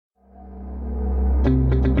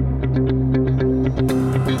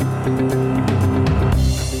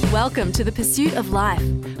Welcome to The Pursuit of Life,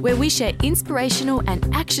 where we share inspirational and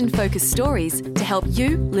action-focused stories to help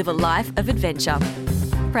you live a life of adventure.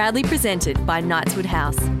 Proudly presented by Knightswood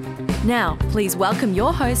House. Now, please welcome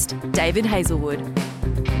your host, David Hazelwood.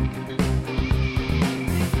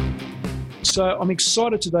 So I'm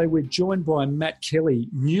excited today. We're joined by Matt Kelly,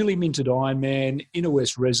 newly minted Ironman, Inner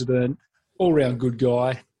West resident, all-round good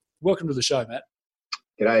guy. Welcome to the show, Matt.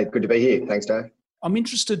 G'day, good to be here. Thanks, Dave. I'm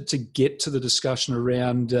interested to get to the discussion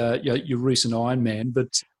around your recent Ironman,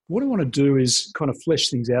 but what I want to do is kind of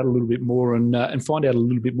flesh things out a little bit more and find out a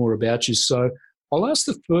little bit more about you. So I'll ask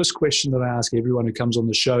the first question that I ask everyone who comes on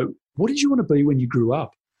the show. What did you want to be when you grew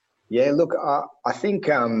up? Yeah, look, I think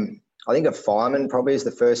a fireman probably is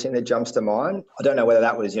the first thing that jumps to mind. I don't know whether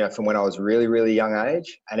that was, from when I was really, really young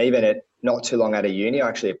age, and even at not too long out of uni, I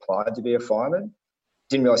actually applied to be a fireman.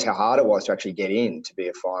 Didn't realise how hard it was to actually get in to be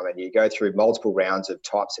a fireman. You go through multiple rounds of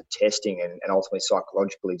types of testing and ultimately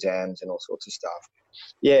psychological exams and all sorts of stuff.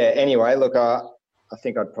 Yeah, anyway, look, I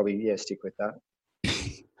think I'd probably, stick with that.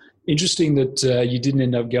 Interesting that you didn't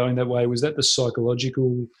end up going that way. Was that the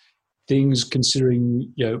psychological things,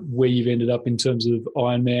 considering where you've ended up in terms of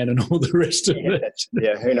Ironman and all the rest of it?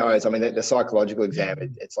 Yeah, who knows? I mean, the psychological exam,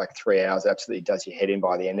 it's like 3 hours. It absolutely does your head in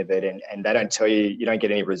by the end of it. And they don't tell you, you don't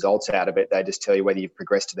get any results out of it. They just tell you whether you've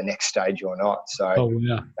progressed to the next stage or not. So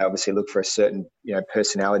they obviously look for a certain,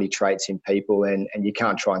 personality traits in people, and you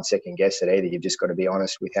can't try and second guess it either. You've just got to be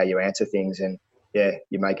honest with how you answer things, and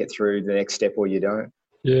you make it through the next step or you don't.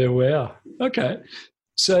 Yeah, wow. Okay.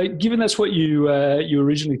 So given that's what you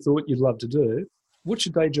originally thought you'd love to do, what's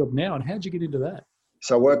your day job now and how'd you get into that?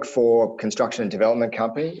 So I work for a construction and development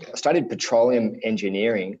company. I studied petroleum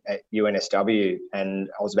engineering at UNSW, and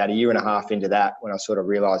I was about a year and a half into that when I sort of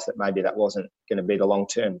realised that maybe that wasn't going to be the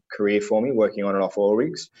long-term career for me, working on and off oil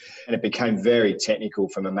rigs. And it became very technical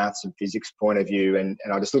from a maths and physics point of view. And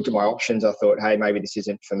I just looked at my options. I thought, hey, maybe this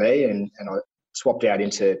isn't for me. And I swapped out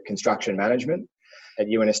into construction management at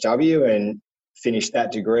UNSW and finished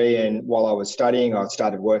that degree. And while I was studying, I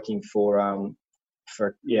started working for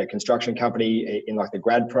a construction company in like the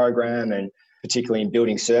grad program, and particularly in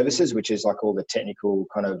building services, which is like all the technical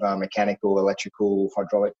kind of mechanical, electrical,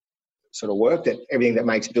 hydraulic sort of work, that everything that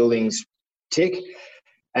makes buildings tick.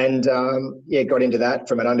 And got into that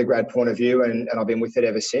from an undergrad point of view, and I've been with it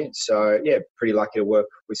ever since. So pretty lucky to work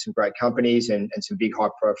with some great companies and some big high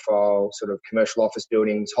profile sort of commercial office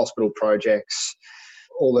buildings, hospital projects,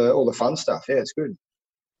 all the fun stuff. Yeah, it's good.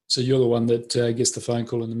 So you're the one that gets the phone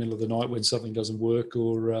call in the middle of the night when something doesn't work,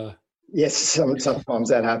 or? Yes, sometimes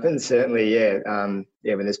that happens. Certainly, yeah.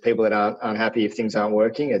 When there's people that aren't happy if things aren't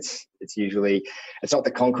working, it's usually, it's not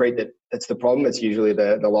the concrete that's the problem. It's usually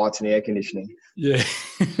the lights and the air conditioning. Yeah.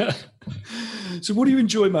 So what do you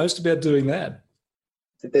enjoy most about doing that?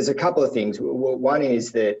 There's a couple of things. One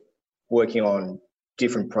is that working on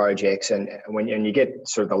different projects, and when you get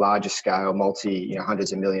sort of the larger scale,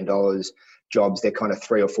 hundreds of $1 million jobs, they're kind of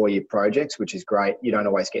 3 or 4 year projects, which is great. You don't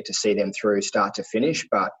always get to see them through start to finish,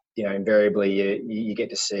 but invariably you get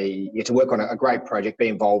to work on a great project, be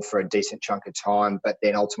involved for a decent chunk of time, but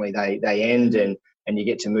then ultimately they end and you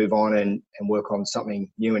get to move on and work on something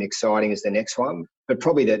new and exciting as the next one. But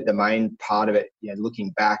probably the main part of it,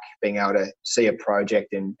 looking back, being able to see a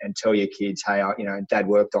project and tell your kids, hey, Dad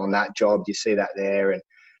worked on that job. You see that there, and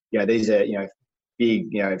these are big,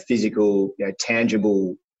 physical,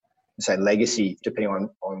 tangible, say legacy, depending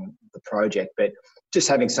on the project. But just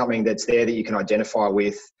having something that's there that you can identify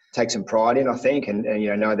with, take some pride in, I think, and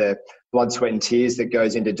know the blood, sweat, and tears that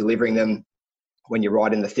goes into delivering them when you're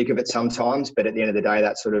right in the thick of it sometimes. But at the end of the day,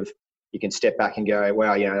 that sort of, you can step back and go,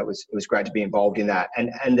 wow, it was great to be involved in that.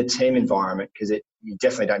 And the team environment, because you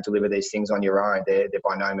definitely don't deliver these things on your own. They're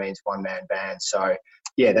by no means one-man bands. So,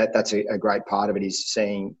 that's a great part of it, is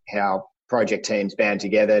seeing how project teams band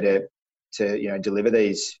together to deliver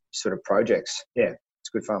these sort of projects. Yeah, it's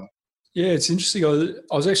good fun. Yeah, it's interesting. I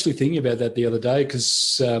was actually thinking about that the other day,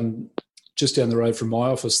 because just down the road from my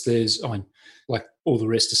office, there's, like all the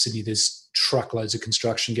rest of Sydney, there's truckloads of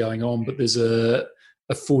construction going on, but there's a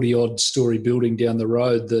 40-odd story building down the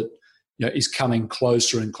road that is coming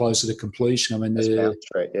closer and closer to completion. I mean, that's Mount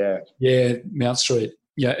Street, yeah. Yeah, Mount Street.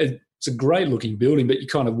 Yeah, it's a great looking building, but you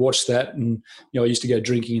kind of watch that, and I used to go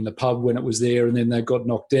drinking in the pub when it was there, and then they got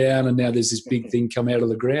knocked down, and now there's this big thing come out of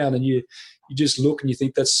the ground, and you just look and you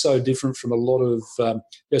think that's so different from a lot of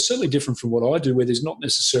certainly different from what I do, where there's not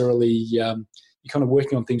necessarily you're kind of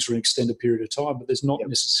working on things for an extended period of time, but there's not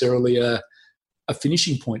necessarily a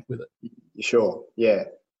finishing point with it. Sure, yeah.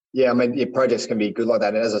 Yeah, I mean, your projects can be good like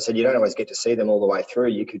that. And as I said, you don't always get to see them all the way through.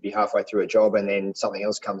 You could be halfway through a job and then something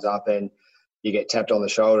else comes up and you get tapped on the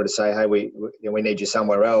shoulder to say, hey, we need you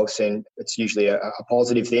somewhere else. And it's usually a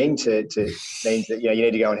positive thing to means that, you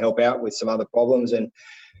need to go and help out with some other problems and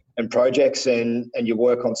projects and your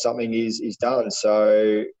work on something is done.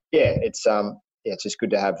 So, yeah, it's just good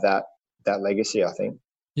to have that legacy, I think.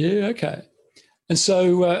 Yeah, okay. And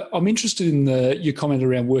so I'm interested in your comment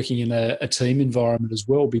around working in a team environment as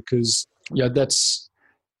well, because that's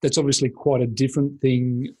obviously quite a different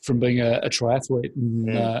thing from being a triathlete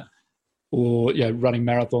and, or running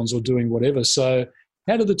marathons or doing whatever. So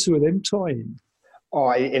how do the two of them tie in?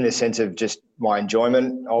 Oh, in the sense of just my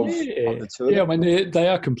enjoyment of the two of them? Yeah, I mean, they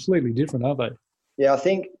are completely different, aren't they? Yeah, I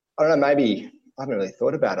think, I don't know, maybe I haven't really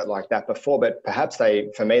thought about it like that before, but perhaps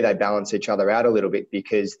for me, they balance each other out a little bit,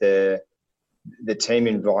 because the team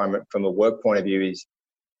environment from a work point of view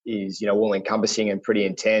is all encompassing and pretty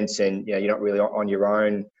intense, and you're not really on your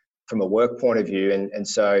own from a work point of view, and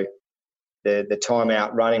so the time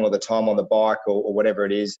out running or the time on the bike or whatever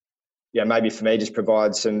it is, maybe for me just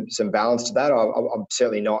provides some balance to that. I'm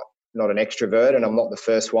certainly not an extrovert, and I'm not the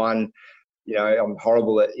first one. I'm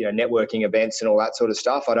horrible at networking events and all that sort of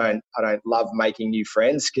stuff. I don't love making new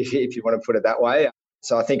friends, if you want to put it that way.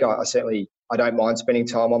 So I think I don't mind spending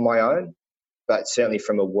time on my own. But certainly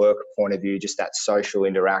from a work point of view, just that social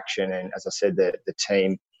interaction, and as I said, the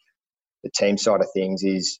team side of things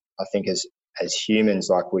is, I think, as humans,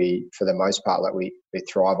 like we, for the most part, like we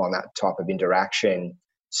thrive on that type of interaction.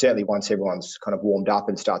 Certainly once everyone's kind of warmed up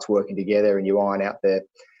and starts working together and you iron out the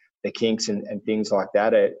kinks and things like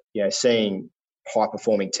that, seeing high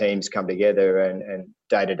performing teams come together and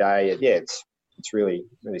day to day, it's really,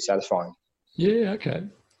 really satisfying. Yeah, okay.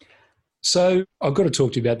 So I've got to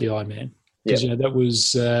talk to you about the Ironman. Because that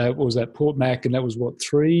was what was that, Port Mac, and that was what,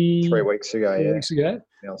 3 weeks ago. 3 weeks ago.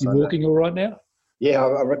 You walking all right now? Yeah,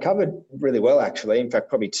 I recovered really well, actually. In fact,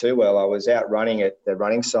 probably too well. I was out running at the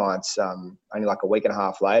Running Science only like a week and a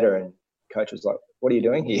half later, and coach was like, "What are you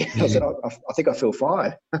doing here?" I said, "I think I feel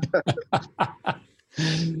fine."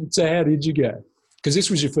 So how did you go? Because this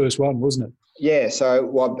was your first one, wasn't it? Yeah. So,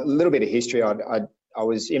 a little bit of history. I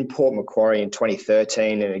was in Port Macquarie in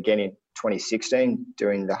 2013 and again in 2016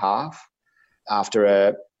 doing the half.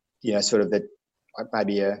 After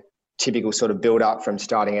maybe a typical sort of build up from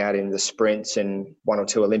starting out in the sprints and 1 or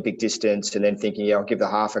 2 Olympic distance, and then thinking, I'll give the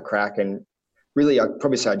half a crack. And really, I'd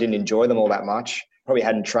probably say I didn't enjoy them all that much. Probably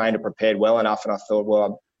hadn't trained or prepared well enough. And I thought,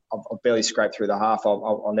 well, I've barely scraped through the half.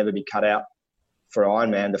 I'll never be cut out for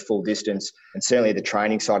Ironman, the full distance. And certainly the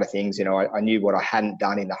training side of things, I knew what I hadn't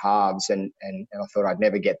done in the halves, and I thought I'd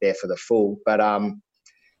never get there for the full. But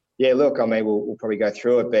look, I mean, we'll probably go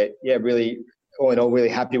through it, but really, all in all, really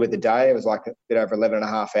happy with the day. It was like a bit over 11 and a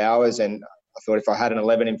half hours, and I thought if I had an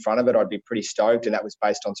 11 in front of it, I'd be pretty stoked. And that was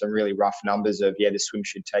based on some really rough numbers of, the swim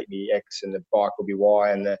should take me X and the bike will be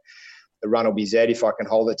Y and the run will be Z if I can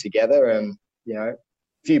hold it together. And, a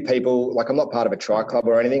few people, like I'm not part of a tri club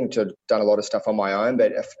or anything, so I've done a lot of stuff on my own,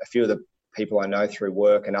 but a few of the people I know through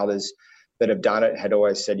work and others that have done it had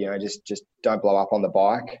always said, just don't blow up on the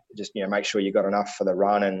bike. Just, make sure you got enough for the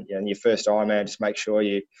run, and your first Ironman, just make sure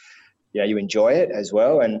you enjoy it as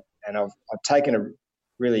well. And I've taken a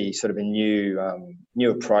really sort of a new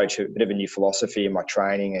approach, a bit of a new philosophy in my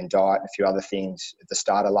training and diet and a few other things at the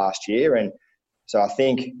start of last year. And so I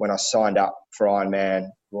think when I signed up for Ironman,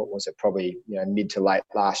 what was it, probably mid to late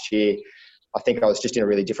last year, I think I was just in a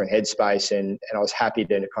really different headspace, and I was happy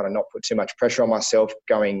to kind of not put too much pressure on myself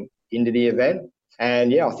going into the event.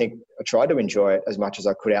 And I think I tried to enjoy it as much as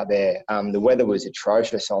I could out there. The weather was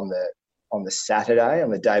atrocious on the Saturday,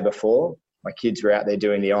 on the day before. My kids were out there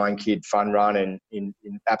doing the Iron Kid fun run and in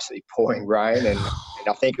absolutely pouring rain. And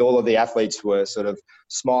I think all of the athletes were sort of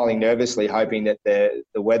smiling nervously, hoping that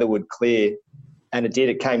the weather would clear. And it did.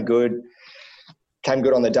 It came good. Came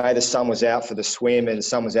good on the day. The sun was out for the swim and the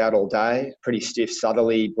sun was out all day. Pretty stiff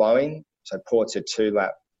southerly blowing. So Port's a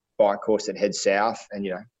 2-lap bike course that heads south, and,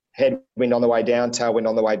 headwind on the way down, tailwind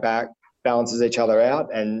on the way back, balances each other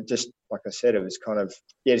out. And just like I said, it was kind of,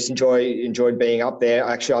 just enjoyed being up there.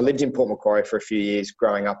 Actually, I lived in Port Macquarie for a few years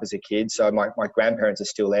growing up as a kid. So my grandparents are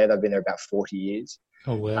still there. They've been there about 40 years.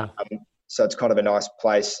 Oh, wow. So it's kind of a nice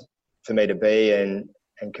place for me to be and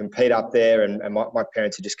compete up there. And my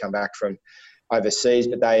parents had just come back from overseas,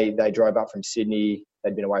 but they drove up from Sydney.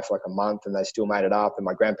 They'd been away for like a month and they still made it up, and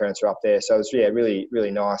my grandparents are up there. So it was, really,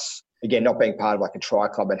 really nice. Again, not being part of like a tri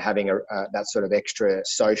club and having that sort of extra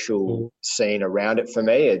social scene around it for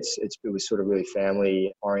me, it was sort of really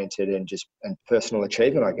family oriented and personal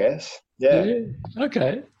achievement, I guess. Yeah.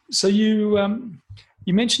 Okay. So you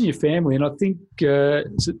You mentioned your family, and I think,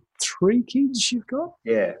 is it 3 kids you've got?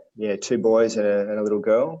 Yeah, 2 boys and a little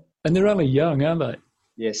girl. And they're only young, aren't they?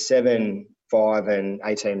 Yeah, 7, 5 and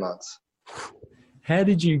 18 months. How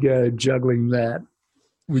did you go juggling that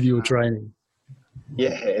with your training?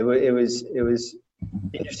 Yeah, it was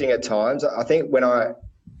interesting at times. I think when I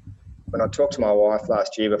talked to my wife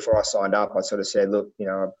last year before I signed up, I sort of said, look,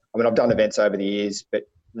 I've done events over the years, but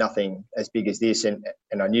nothing as big as this. And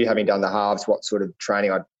I knew, having done the halves, what sort of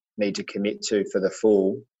training I'd need to commit to for the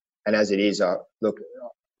full. And as it is,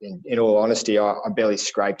 in all honesty, I barely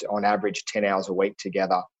scraped on average 10 hours a week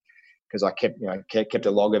together, because I kept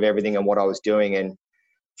a log of everything and what I was doing. And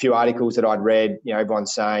a few articles that I'd read,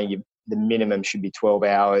 everyone's saying the minimum should be 12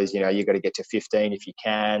 hours. You've got to get to 15 if you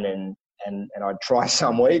can. And I'd try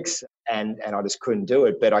some weeks and I just couldn't do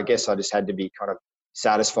it. But I guess I just had to be kind of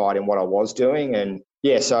satisfied in what I was doing. And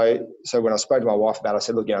yeah, so when I spoke to my wife about it, I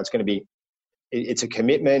said, look, it's going to be, it's a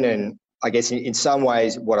commitment. And I guess in some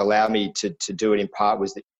ways what allowed me to do it in part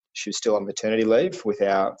was that she was still on maternity leave from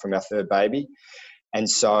our third baby. And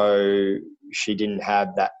so she didn't have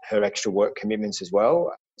her extra work commitments as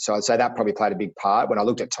well. So I'd say that probably played a big part. When I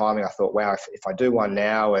looked at timing, I thought, wow, if I do one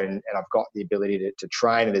now and I've got the ability to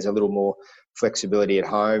train and there's a little more flexibility at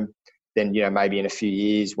home, then, maybe in a few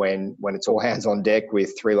years when it's all hands on deck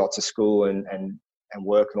with 3 lots of school and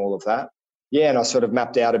work and all of that. Yeah, and I sort of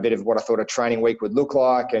mapped out a bit of what I thought a training week would look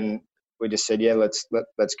like, and we just said, yeah, let's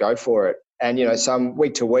go for it. And, some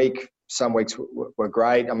week to week, some weeks were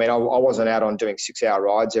great. I mean, I wasn't out on doing 6-hour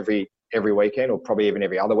rides every weekend, or probably even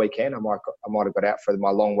every other weekend. I might have got out for my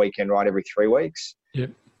long weekend ride every 3 weeks.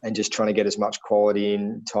 Yep. And just trying to get as much quality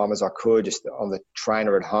in time as I could, just on the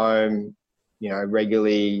trainer at home.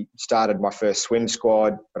 Regularly started my first swim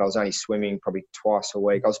squad, but I was only swimming probably twice a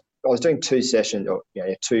week. I was doing 2 sessions, or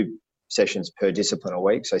 2 sessions per discipline a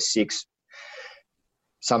week, so 6,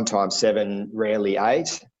 sometimes 7, rarely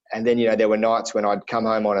 8. And then there were nights when I'd come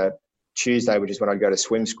home on a Tuesday, which is when I'd go to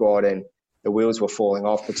swim squad, and the wheels were falling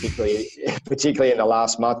off, particularly in the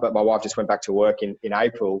last month. But my wife just went back to work in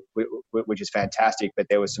April, which is fantastic. But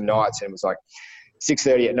there were some nights, and it was like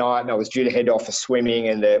 6:30 at night, and I was due to head off for swimming,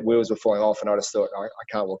 and the wheels were falling off, and I just thought, I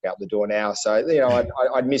can't walk out the door now. So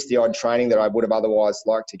I'd missed the odd training that I would have otherwise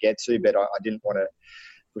liked to get to, but I didn't want to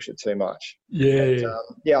push it too much. Yeah.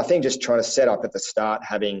 I think just trying to set up at the start,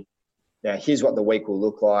 having, here's what the week will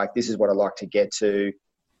look like. This is what I'd like to get to.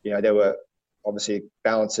 There were obviously a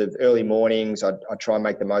balance of early mornings. I'd try and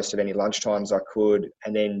make the most of any lunchtimes I could,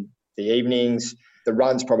 and then the evenings. The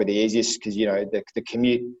run's probably the easiest because, the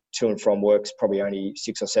commute to and from work's probably only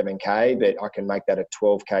 6 or 7K, but I can make that a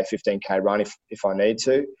 12K, 15K run if I need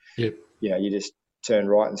to. Yep. You just turn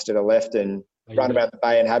right instead of left and run about the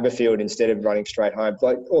bay in Haberfield instead of running straight home.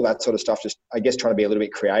 Like all that sort of stuff, just, I guess, trying to be a little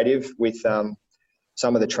bit creative with some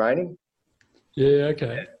of the training. Yeah,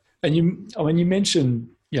 okay. And you mentioned,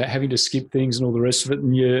 having to skip things and all the rest of it,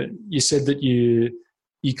 and you said that you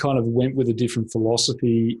kind of went with a different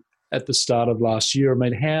philosophy at the start of last year. I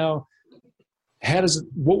mean, how does it,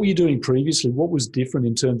 what were you doing previously? What was different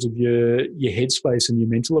in terms of your headspace and your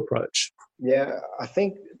mental approach? Yeah, I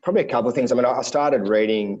think probably a couple of things. I mean, I started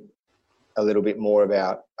reading a little bit more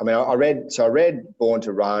about, I read Born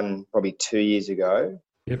to Run probably 2 years ago.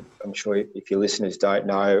 Yep. I'm sure if your listeners don't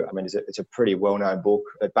know, I mean, it's a pretty well-known book,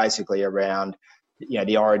 but basically around,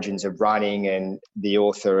 the origins of running, and the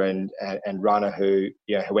author and runner who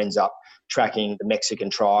ends up tracking the Mexican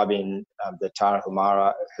tribe in the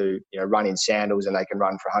Tarahumara who, run in sandals and they can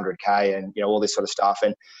run for 100K and, all this sort of stuff.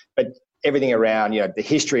 But everything around, the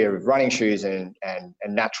history of running shoes and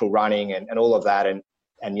natural running and all of that and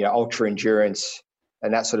ultra endurance.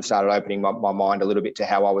 And that sort of started opening my mind a little bit to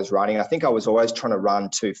how I was running. I think I was always trying to run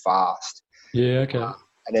too fast. Yeah, okay.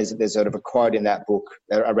 And there's sort of a quote in that book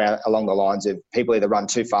along the lines of people either run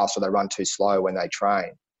too fast or they run too slow when they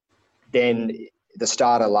train. Then at the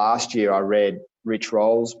start of last year, I read Rich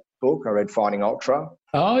Roll's book. I read Finding Ultra.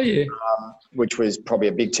 Oh, yeah. Which was probably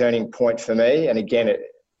a big turning point for me. And again, it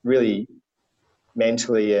really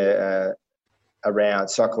mentally around,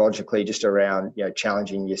 psychologically, just around,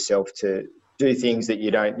 challenging yourself to do things that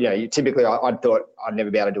you don't, typically I thought I'd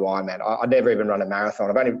never be able to do Ironman. I'd never even run a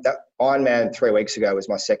marathon. Ironman 3 weeks ago was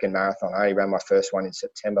my second marathon. I only ran my first one in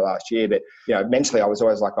September last year, but, mentally I was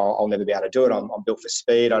always like, I'll never be able to do it. I'm built for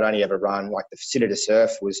speed. I'd only ever run, like the City to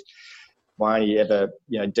Surf was my only ever,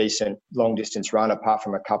 decent long distance run apart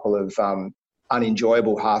from a couple of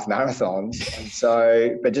unenjoyable half marathons. And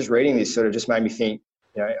so, but just reading this sort of just made me think,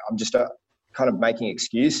 I'm just kind of making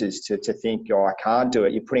excuses to think, I can't do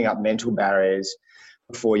it. You're putting up mental barriers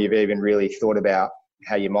before you've even really thought about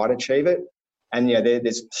how you might achieve it. And,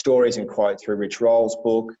 there's stories and quotes through Rich Roll's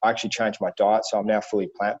book. I actually changed my diet, so I'm now fully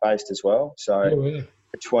plant-based as well. So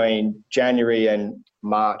between January and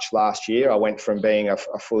March last year, I went from being a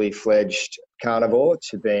fully fledged carnivore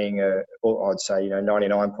to being I'd say,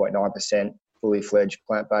 99.9% fully fledged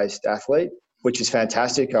plant-based athlete, which is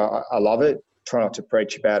fantastic. I love it. Try not to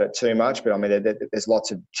preach about it too much, but I mean, there's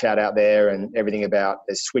lots of chat out there and everything about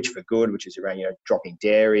there's Switch for Good, which is around, dropping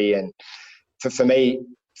dairy. And for me,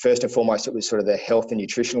 first and foremost, it was sort of the health and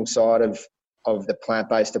nutritional side of the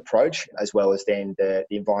plant-based approach, as well as then the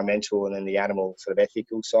environmental and then the animal sort of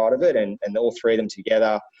ethical side of it. And all three of them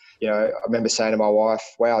together, I remember saying to my wife,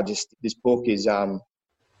 wow, this book is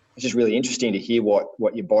it's just really interesting to hear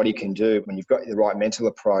what your body can do when you've got the right mental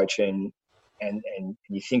approach and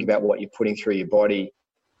you think about what you're putting through your body.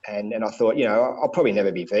 And I thought, I'll probably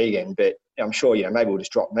never be vegan, but I'm sure, maybe we'll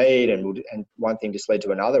just drop meat and one thing just led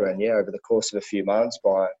to another. And over the course of a few months,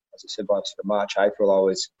 by sort of March, April, I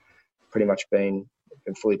was pretty much been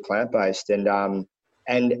fully plant-based. And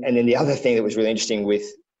then the other thing that was really interesting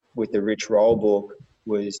with the Rich Roll book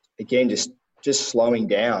was, again, just slowing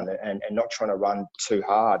down and not trying to run too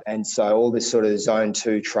hard. And so all this sort of zone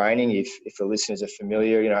 2 training, if the listeners are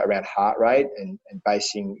familiar, around heart rate and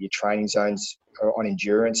basing your training zones on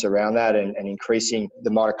endurance around that and increasing the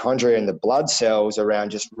mitochondria and the blood cells around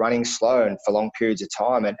just running slow and for long periods of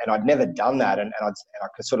time. And I'd never done that. And I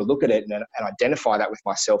could sort of look at it and identify that with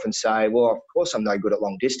myself and say, well, of course I'm no good at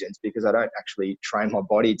long distance because I don't actually train my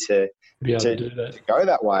body to go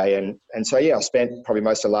that way. And so, I spent probably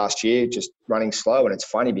most of last year just running slow. And it's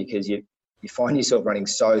funny because you find yourself running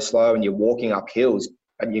so slow and you're walking up hills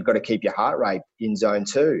and you've got to keep your heart rate in zone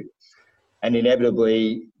 2. And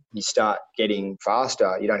inevitably you start getting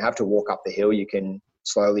faster. You don't have to walk up the hill. You can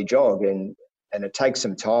slowly jog and it takes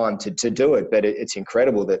some time to do it, but it's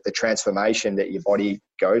incredible that the transformation that your body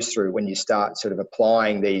goes through when you start sort of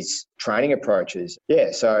applying these training approaches.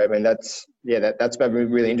 So I mean, that's been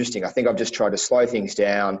really interesting. I think I've just tried to slow things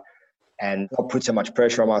down and not put so much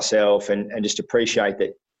pressure on myself and just appreciate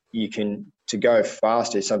that to go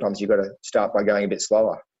faster, sometimes you've got to start by going a bit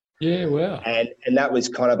slower. Yeah, wow. And that was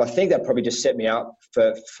kind of, I think that probably just set me up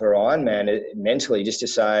for Ironman mentally, just to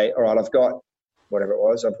say, all right, I've got whatever it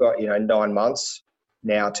was, I've got 9 months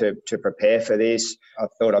now to prepare for this. I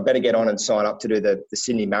thought I'd better get on and sign up to do the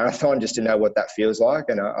Sydney Marathon just to know what that feels like.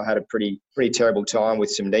 And I had a pretty terrible time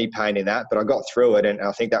with some knee pain in that, but I got through it. And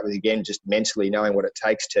I think that was, again, just mentally knowing what it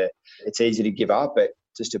takes it's easy to give up, but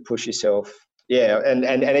just to push yourself. Yeah, and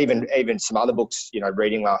even some other books,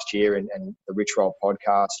 reading last year and the Rich Roll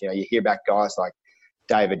podcast, you hear about guys like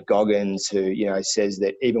David Goggins who, says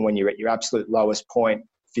that even when you're at your absolute lowest point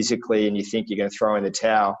physically and you think you're going to throw in the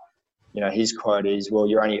towel, his quote is, well,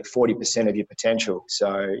 you're only at 40% of your potential.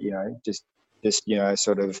 So, just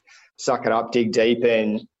sort of suck it up, dig deep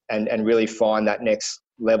and really find that next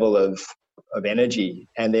level of energy.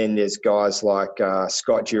 And then there's guys like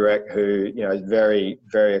Scott Jurek, who is very,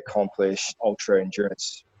 very accomplished ultra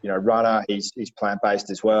endurance runner. He's plant-based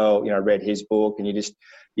as well. Read his book, and you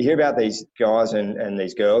hear about these guys and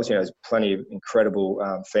these girls. There's plenty of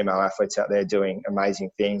incredible female athletes out there doing amazing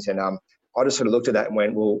things. And I just sort of looked at that and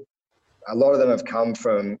went, well, a lot of them have come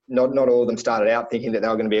from, not all of them started out thinking that they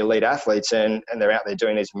were going to be elite athletes, and they're out there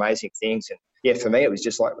doing these amazing things. And for me, it was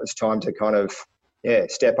just like, it was time to kind of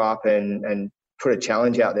step up and put a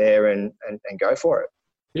challenge out there and go for it.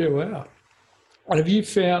 Yeah, wow. And have you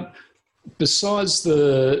found, besides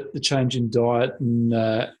the change in diet and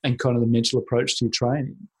kind of the mental approach to your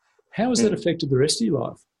training, how has that affected the rest of your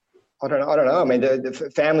life? I don't know. I mean,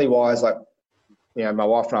 the family-wise, like, my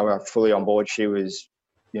wife and I were fully on board. She was,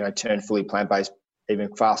 turned fully plant-based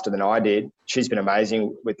even faster than I did. She's been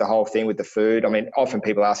amazing with the whole thing with the food. I mean, often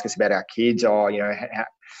people ask us about our kids. How,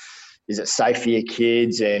 is it safe for your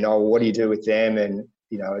kids? And, what do you do with them? And,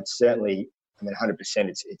 it's certainly, 100%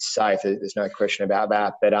 it's safe. There's no question about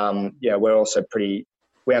that. But, we're also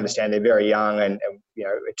we understand they're very young and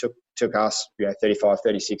it took us, 35,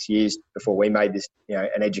 36 years before we made this,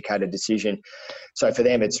 an educated decision. So for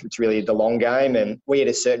them, it's really the long game, and we eat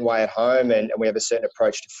a certain way at home and we have a certain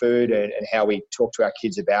approach to food and how we talk to our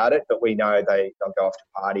kids about it. But we know they'll go off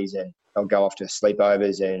to parties and they'll go off to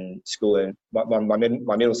sleepovers and school. And my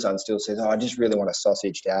middle son still says, I just really want a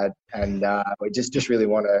sausage, Dad. And we just really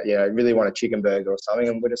want a chicken burger or something.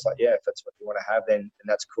 And we're just like, yeah, if that's what you want to have, then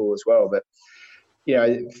that's cool as well. But,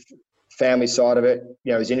 family side of it,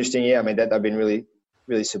 is interesting. Yeah, I mean, that they've been really,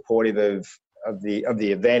 really supportive of the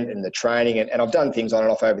event and the training, and I've done things on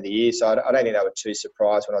and off over the years, so I don't think they were too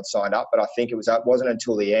surprised when I'd signed up. But I think it wasn't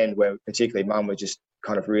until the end where particularly Mum was just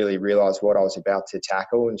kind of really realised what I was about to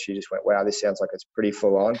tackle. And she just went, wow, this sounds like it's pretty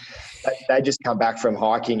full on. They just come back from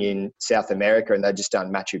hiking in South America, and they'd just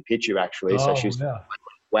done Machu Picchu, actually. So she was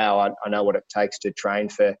wow, I know what it takes to train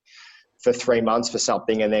for 3 months for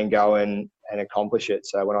something and then go and accomplish it.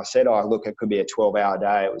 So when I said, oh, look, it could be a 12-hour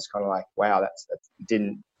day, it was kind of like, wow, that's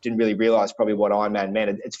didn't really realise probably what Ironman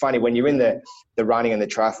meant. It's funny, when you're in the running and the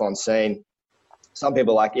triathlon scene, some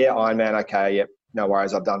people are like, yeah, Ironman, okay, yep, no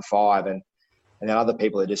worries, I've done 5. And then other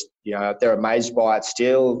people are just, they're amazed by it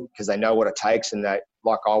still because they know what it takes. And they,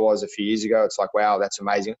 like I was a few years ago, it's like, wow, that's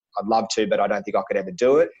amazing. I'd love to, but I don't think I could ever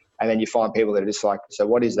do it. And then you find people that are just like, so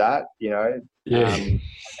what is that? And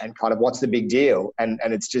kind of what's the big deal? And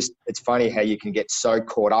it's funny how you can get so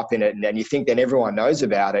caught up in it. And then you think that everyone knows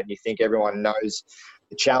about it, and you think everyone knows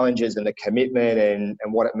the challenges and the commitment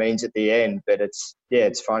and what it means at the end. But it's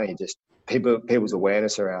funny, just people's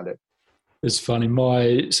awareness around it. It's funny.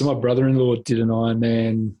 My brother-in-law did an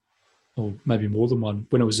Ironman, or maybe more than one,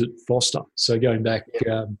 when I was at Foster. So going back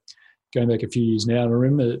a few years now, and I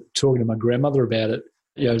remember talking to my grandmother about it.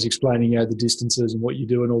 I was explaining the distances and what you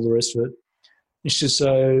do and all the rest of it. It's just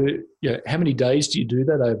so, how many days do you do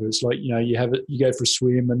that over? It's like, you go for a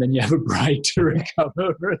swim and then you have a break to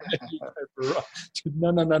recover. And then you go for a run.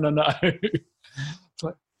 No. It's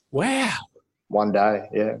like, wow. One day,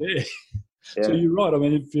 yeah. So you're right. I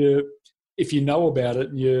mean, if you know about it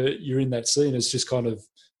and you're in that scene, it's just kind of,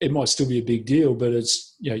 it might still be a big deal, but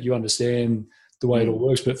it's, you understand the way it all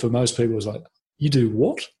works. But for most people, it's like, you do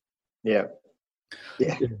what? Yeah.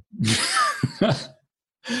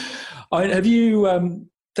 Have you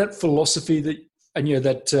that philosophy that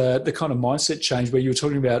the kind of mindset change where you were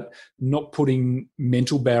talking about not putting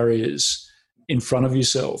mental barriers in front of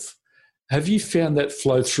yourself? Have you found that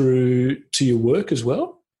flow through to your work as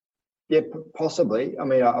well? Yeah, possibly. I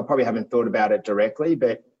mean, I probably haven't thought about it directly,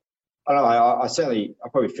 but I don't know. I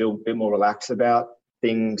probably feel a bit more relaxed about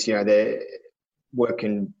things. Their work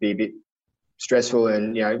can be a bit stressful,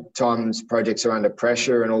 and times projects are under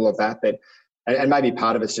pressure and all of that. But and maybe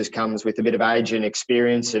part of it just comes with a bit of age and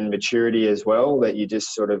experience and maturity as well, that you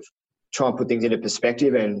just sort of try and put things into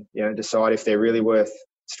perspective and decide if they're really worth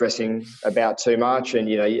stressing about too much. And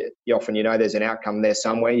you often there's an outcome there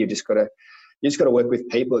somewhere. You just got to work with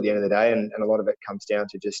people at the end of the day, and a lot of it comes down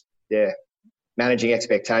to just managing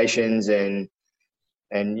expectations and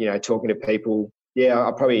talking to people. Yeah,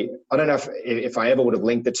 I don't know if I ever would have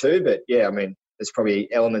linked the two, but I mean, there's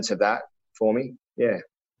probably elements of that for me. Yeah.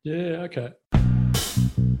 Yeah, okay.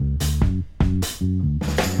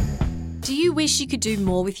 Do you wish you could do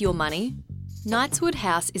more with your money? Knightswood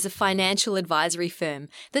House is a financial advisory firm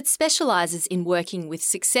that specialises in working with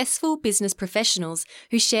successful business professionals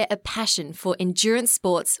who share a passion for endurance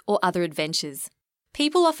sports or other adventures.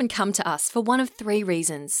 People often come to us for one of 3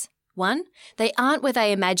 reasons. 1, they aren't where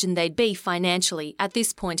they imagined they'd be financially at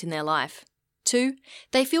this point in their life. 2,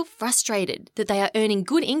 they feel frustrated that they are earning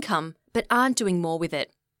good income but aren't doing more with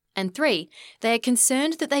it. And 3, they are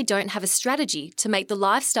concerned that they don't have a strategy to make the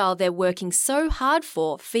lifestyle they're working so hard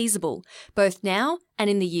for feasible, both now and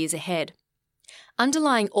in the years ahead.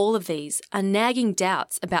 Underlying all of these are nagging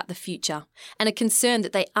doubts about the future and a concern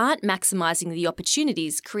that they aren't maximising the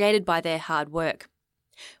opportunities created by their hard work.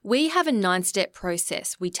 We have a 9-step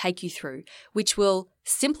process we take you through, which will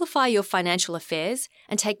simplify your financial affairs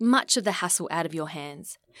and take much of the hassle out of your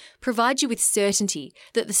hands, provide you with certainty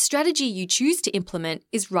that the strategy you choose to implement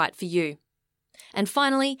is right for you, and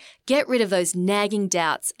finally, get rid of those nagging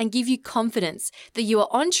doubts and give you confidence that you are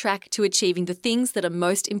on track to achieving the things that are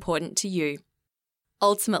most important to you.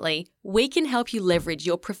 Ultimately, we can help you leverage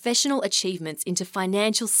your professional achievements into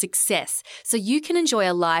financial success so you can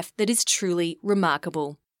enjoy a life that is truly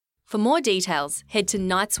remarkable. For more details, head to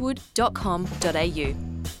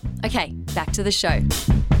knightswood.com.au. Okay, back to the show.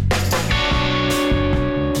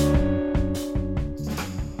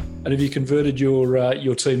 And have you converted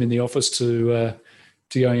your team in the office to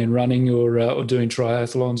going and running or doing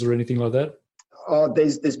triathlons or anything like that? Oh,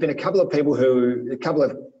 there's been a couple of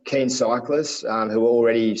keen cyclists who are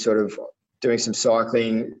already sort of doing some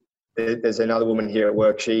cycling. There's another woman here at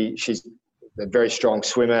work. She's a very strong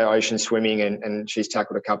swimmer, ocean swimming, and she's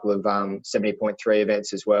tackled a couple of 70.3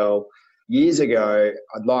 events as well. Years ago,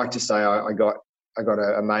 I'd like to say I got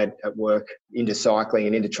a mate at work into cycling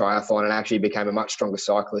and into triathlon, and actually became a much stronger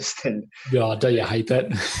cyclist than. Oh, don't you hate that?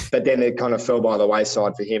 But then it kind of fell by the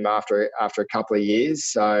wayside for him after a couple of years.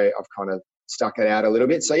 So I've kind of stuck it out a little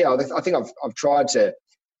bit. So I think I've tried to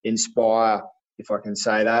inspire, if I can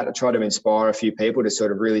say that. I tried to inspire a few people to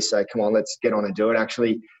sort of really say, come on, let's get on and do it.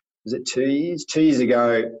 Actually, was it 2 years? 2 years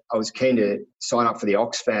ago, I was keen to sign up for the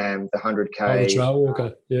Oxfam, the 100K Trail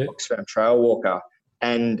Walker, yeah. Oxfam Trail Walker.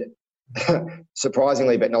 And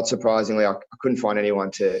surprisingly, but not surprisingly, I couldn't find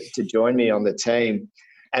anyone to join me on the team.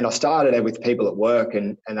 And I started it with people at work,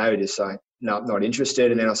 and they were just saying, no, I'm not interested.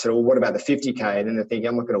 And then I said, well, what about the 50K? And then they're thinking,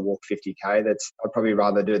 I'm not going to walk 50K. I'd probably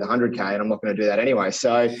rather do the 100K, and I'm not going to do that anyway.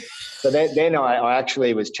 So then I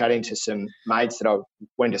actually was chatting to some mates that I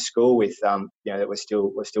went to school with, that were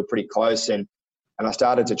still pretty close. And I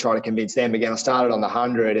started to try to convince them again. I started on the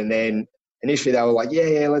 100, and then initially they were like,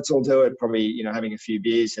 yeah, let's all do it, probably, having a few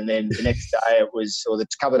beers. And then the next day a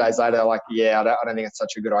couple of days later, they're like, yeah, I don't think it's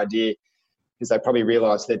such a good idea, because they probably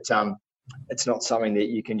realised that it's not something that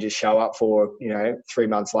you can just show up for, 3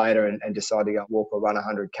 months later and decide to go walk or run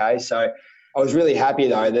 100K. So I was really happy,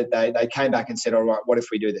 though, that they came back and said, all right, what if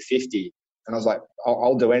we do the 50? And I was like,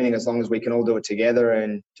 I'll do anything as long as we can all do it together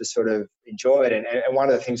and just sort of enjoy it. And one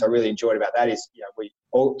of the things I really enjoyed about that is, we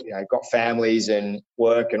all got families and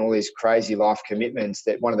work and all these crazy life commitments,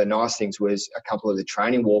 that one of the nice things was a couple of the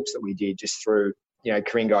training walks that we did just through,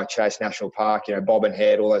 Ku-ring-gai Chase National Park, Bobbin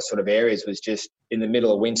Head, all those sort of areas, was just in the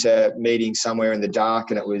middle of winter, meeting somewhere in the dark,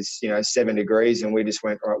 and it was, 7 degrees, and we just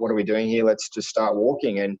went, all right, what are we doing here? Let's just start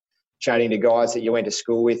walking. And chatting to guys that you went to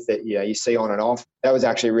school with that you see on and off. That was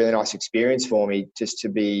actually a really nice experience for me, just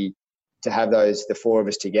to have the four of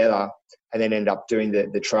us together, and then end up doing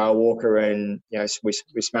the trail walker, and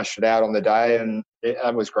we smashed it out on the day, and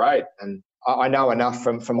that was great. And I know enough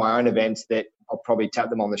from my own events that I'll probably tap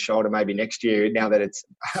them on the shoulder maybe next year, now that it's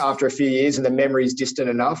after a few years and the memory's distant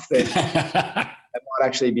enough that they might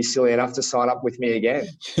actually be silly enough to sign up with me again.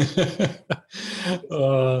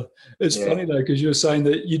 It's funny though, because you're saying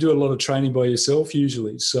that you do a lot of training by yourself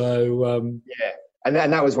usually. So yeah, and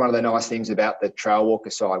that was one of the nice things about the trail walker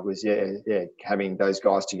side was having those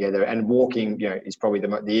guys together. And walking, is probably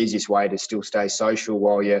the easiest way to still stay social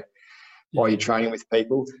while you're training with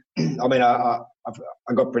people. I mean, I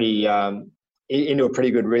got pretty into a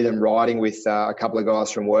pretty good rhythm riding with a couple of guys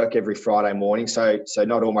from work every Friday morning. So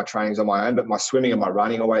not all my training's on my own, but my swimming and my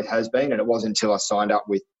running always has been. And it wasn't until I signed up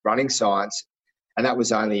with Running Science, and that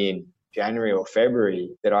was only in January or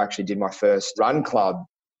February, that I actually did my first run club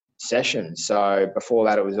session. So before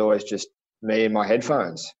that, it was always just me and my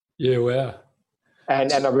headphones. Yeah, wow.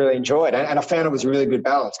 And I really enjoyed it. And I found it was a really good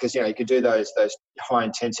balance, because, you could do those high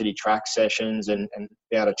intensity track sessions and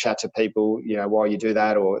be able to chat to people, while you do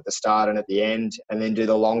that, or at the start and at the end, and then do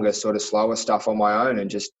the longer sort of slower stuff on my own, and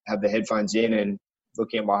just have the headphones in and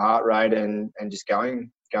looking at my heart rate and just going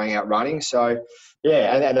out running. So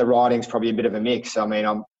yeah, and the riding's probably a bit of a mix. I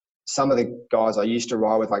mean, some of the guys I used to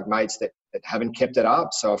ride with, like mates that haven't kept it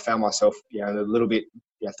up. So I found myself, a little bit,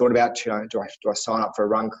 thought about, do I sign up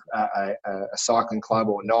for a cycling club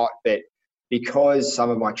or not? But because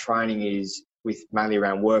some of my training is mainly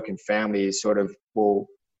around work and family, is sort of, well,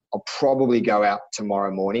 I'll probably go out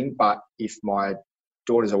tomorrow morning, but if my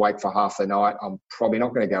daughter's awake for half the night, I'm probably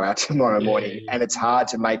not going to go out tomorrow morning. And it's hard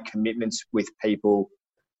to make commitments with people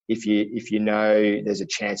if you know there's a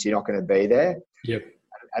chance you're not going to be there. Yep.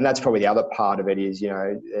 And that's probably the other part of it is, you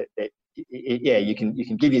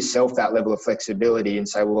can give yourself that level of flexibility and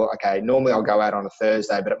say, well, okay, normally I'll go out on a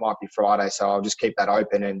Thursday, but it might be Friday, so I'll just keep that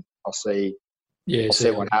open and I'll see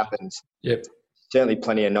what happens. Yep. Certainly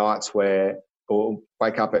plenty of nights where I'll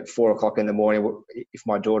wake up at 4 o'clock in the morning if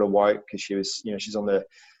my daughter woke, because she was, she's on the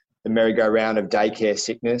merry-go-round of daycare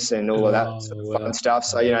sickness and all of that sort of fun stuff.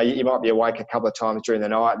 So, you might be awake a couple of times during the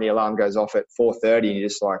night and the alarm goes off at 4:30 and you're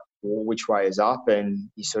just like, well, which way is up? And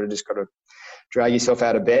you sort of just got to drag yourself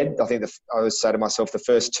out of bed. I think I always say to myself, the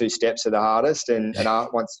first 2 steps are the hardest, and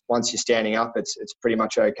once you're standing up, it's pretty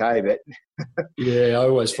much okay. But yeah, I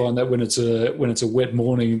always find that when it's a wet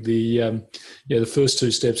morning, the first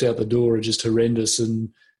 2 steps out the door are just horrendous, and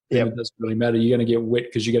it doesn't really matter. You're going to get wet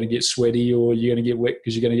because you're going to get sweaty, or you're going to get wet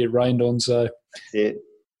because you're going to get rained on. So it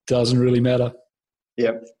doesn't really matter.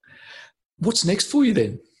 Yep. What's next for you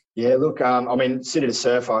then? Yeah, look, City to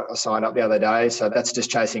Surf, I signed up the other day, so that's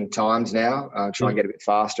just chasing times now, try and get a bit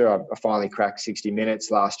faster. I finally cracked 60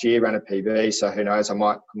 minutes last year, ran a PB, so who knows, I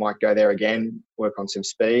might go there again, work on some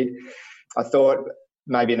speed. I thought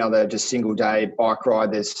maybe another just single day bike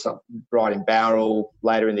ride. There's some ride in Bowral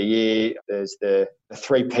later in the year. There's the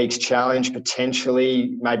 3 Peaks Challenge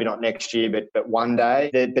potentially, maybe not next year, but one day.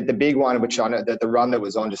 But the big one, which I know that the run that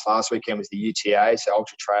was on just last weekend, was the UTA, so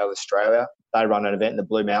Ultra Trail Australia. They run an event in the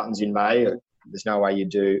Blue Mountains in May. There's no way you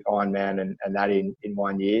do Ironman and that in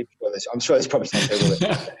 1 year. Well, I'm sure there's probably some people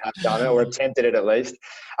that have done it or attempted it at least.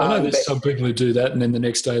 I know there's some people who do that, and then the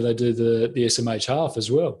next day they do the SMH half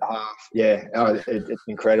as well. It's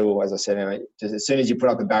incredible. As I said, just as soon as you put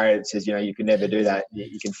up a barrier that says, you can never do that,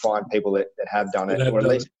 you can find people that have done it, or at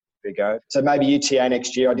least it a go. So maybe UTA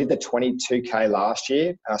next year. I did the 22K last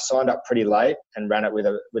year. I signed up pretty late and ran it with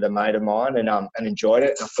a mate of mine and enjoyed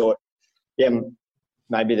it. And I thought, yeah,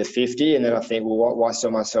 maybe the 50. And then I think, well, why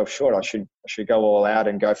sell myself short? I should go all out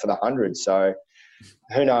and go for the 100. So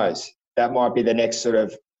who knows? That might be the next sort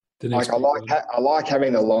of, I like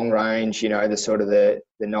having the long range, the sort of the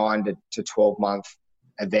 9 to 12 month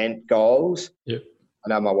event goals. Yep. I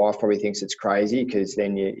know my wife probably thinks it's crazy because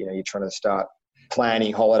then you're trying to start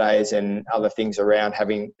planning holidays and other things around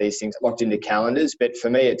having these things locked into calendars. But for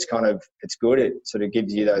me, it's good. It sort of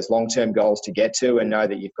gives you those long-term goals to get to and know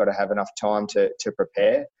that you've got to have enough time to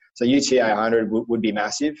prepare. So UTA 100 would be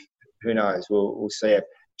massive. Who knows? We'll see it.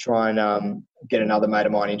 Try and get another mate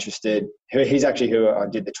of mine interested. He's actually who I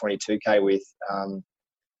did the 22K with.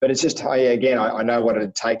 But it's just, again, I know what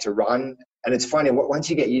it'd take to run. And it's funny, once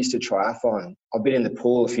you get used to triathlon, I've been in the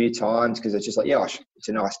pool a few times because it's just like, it's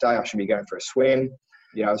a nice day. I should be going for a swim.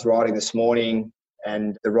 I was riding this morning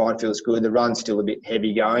and the ride feels good. The run's still a bit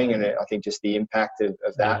heavy going. And I think just the impact of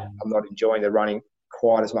that, I'm not enjoying the running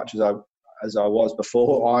quite as much as I was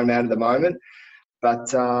before Ironman at the moment. But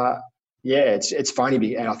it's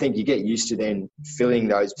funny. And I think you get used to then filling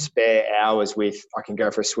those spare hours with, I can go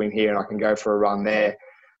for a swim here and I can go for a run there.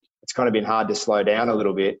 It's kind of been hard to slow down a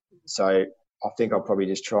little bit. So I think I'll probably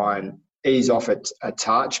just try and ease off it a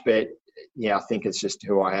touch. But I think it's just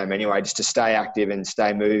who I am anyway, just to stay active and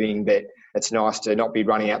stay moving. But it's nice to not be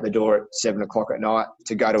running out the door at 7 o'clock at night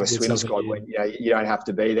to go to a swim squad when you don't have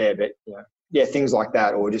to be there. But things like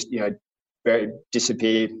that, or just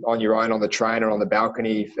disappear on your own on the train or on the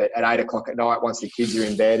balcony at 8 o'clock at night once the kids are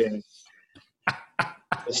in bed, and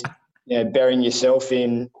just burying yourself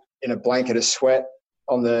in a blanket of sweat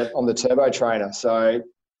on the turbo trainer. So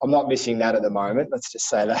I'm not missing that at the moment. Let's just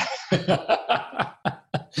say that.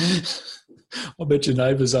 I bet your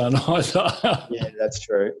neighbours aren't either. Yeah, that's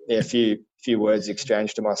true. Yeah, a few words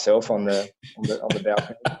exchanged to myself on the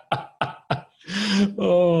balcony.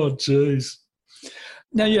 Oh, geez.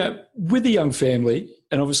 Now, with a young family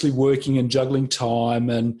and obviously working and juggling time,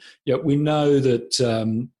 and we know that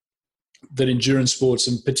that endurance sports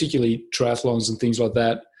and particularly triathlons and things like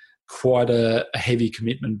that, quite a heavy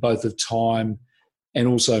commitment, both of time and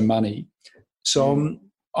also money. So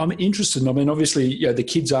I'm interested. I mean, obviously, the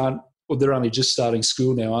kids aren't, or they're only just starting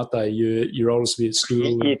school now, aren't they? Your oldest will be at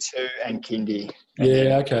school. Year 2 and kindy.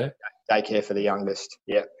 Yeah, okay. Daycare for the youngest,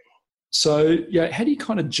 yeah. So, how do you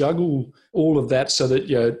kind of juggle all of that so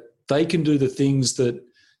that, they can do the things that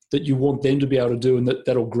you want them to be able to do, and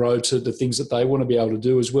that'll grow to the things that they want to be able to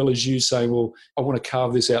do, as well as you saying, well, I want to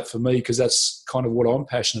carve this out for me because that's kind of what I'm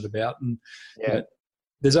passionate about. And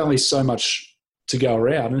there's only so much to go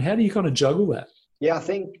around. And how do you kind of juggle that? Yeah, I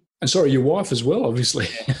think... And sorry, your wife as well, obviously.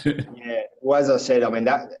 Yeah. Well, as I said, I mean,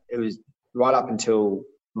 it was right up until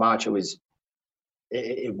March,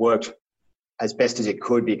 it worked as best as it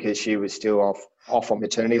could because she was still off on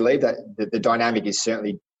maternity leave. That the dynamic is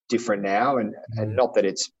certainly different now, and not that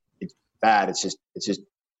it's bad. It's just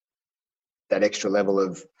that extra level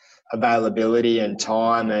of availability and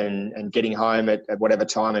time and getting home at whatever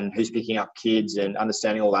time and who's picking up kids and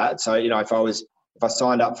understanding all that. So if I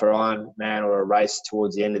signed up for Ironman or a race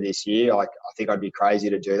towards the end of this year, I think I'd be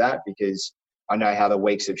crazy to do that because I know how the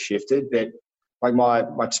weeks have shifted. But like my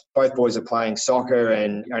both boys are playing soccer,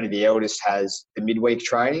 and only the eldest has the midweek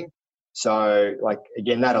training. So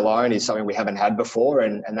again, that alone is something we haven't had before,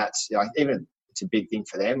 and that's even it's a big thing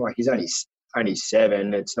for them. Like he's only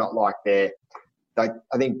 7. It's not like I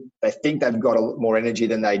think they think they've got a lot more energy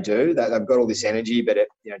than they do. They've got all this energy, but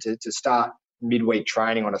to start midweek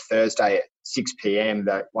training on a Thursday at 6 p.m.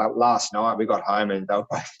 Last night we got home and they were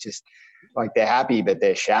both just they're happy, but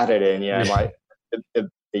they're shattered. And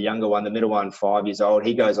the younger one, the middle one, 5 years old,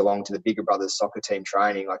 he goes along to the bigger brother's soccer team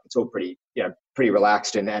training. It's all pretty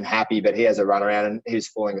relaxed and happy, but he has a run around and he's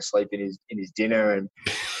falling asleep in his dinner. And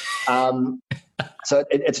so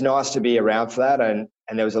it's nice to be around for that. And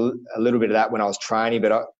there was a little bit of that when I was training,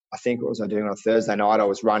 but I think what was I doing on a Thursday night? I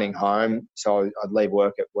was running home. So I'd leave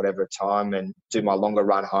work at whatever time and do my longer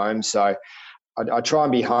run home. So I'd try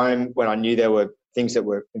and be home when I knew there were things that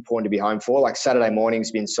were important to be home for. Like Saturday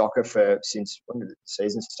morning's been soccer since when did the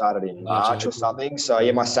season started in March or something.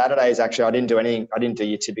 So my Saturdays actually, I didn't do anything. I didn't do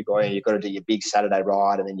your typical, you've got to do your big Saturday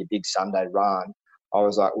ride and then your big Sunday run. I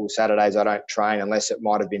was like, well, Saturdays I don't train unless it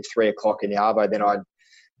might have been 3 o'clock in the arvo. Then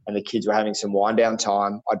and the kids were having some wind down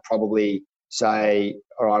time. I'd probably say,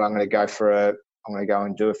 all right, I'm going to go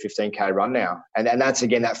and do a 15K run now. And that's,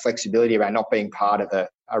 again, that flexibility around not being part of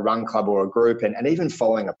a run club or a group. And even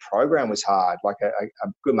following a program was hard. Like a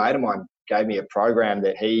good mate of mine gave me a program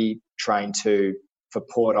that he trained to for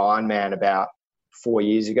Port Ironman about 4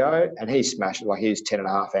 years ago, and he smashed it. Like, he was 10 and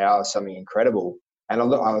a half hours, something incredible. And I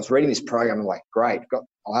was reading this program, I'm like, great,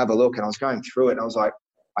 I'll have a look. And I was going through it, and I was like,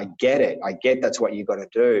 I get it. I get that's what you got to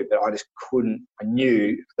do, but I just couldn't. I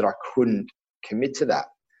knew that I couldn't commit to that.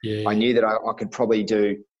 Yeah. I knew that I could probably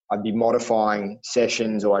I'd be modifying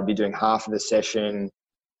sessions, or I'd be doing half of the session.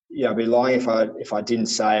 I'd be lying if I didn't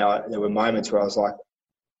say there were moments where I was like,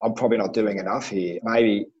 I'm probably not doing enough here.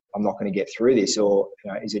 Maybe I'm not going to get through this, or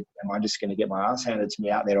am I just going to get my ass handed to me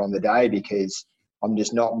out there on the day because I'm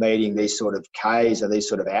just not meeting these sort of Ks or these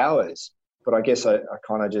sort of hours. But I guess I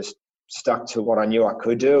kind of just stuck to what I knew I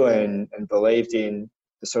could do, and believed in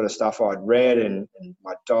the sort of stuff I'd read, and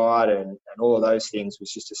my diet and all of those things,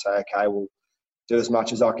 was just to say, okay, well, do as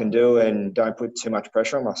much as I can do and don't put too much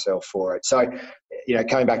pressure on myself for it. So,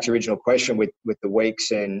 coming back to your original question with the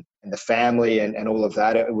weeks and the family and all of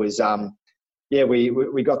that, it was,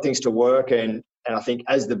 we got things to work. And I think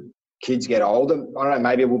as the kids get older, I don't know,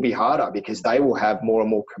 maybe it will be harder because they will have more and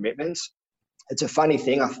more commitments. It's a funny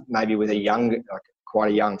thing, maybe with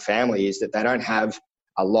quite a young family, is that they don't have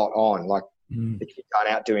a lot on. Like, the kids aren't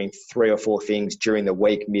out doing 3 or 4 things during the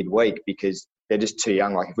week, midweek, because they're just too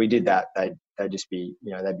young. Like, if we did that, they'd just be,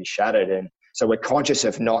 they'd be shattered. And so we're conscious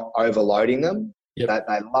of not overloading them. Yep.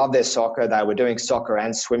 They love their soccer. They were doing soccer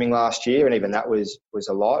and swimming last year, and even that was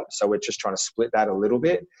a lot. So we're just trying to split that a little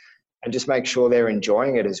bit and just make sure they're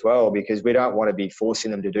enjoying it as well, because we don't want to be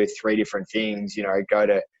forcing them to do 3 different things, go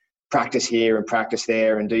to practice here and practice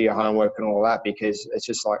there and do your homework and all that, because it's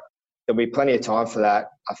just like, there'll be plenty of time for that,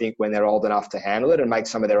 I think, when they're old enough to handle it and make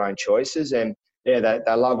some of their own choices. And they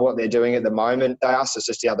love what they're doing at the moment. They asked us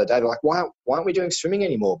just the other day, they're like, why aren't we doing swimming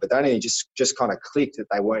anymore? But they only just kind of clicked that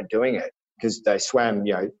they weren't doing it, because they swam,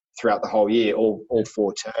 throughout the whole year, all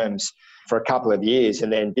 4 terms for a couple of years.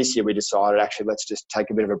 And then this year we decided, actually, let's just take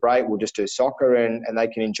a bit of a break. We'll just do soccer, and they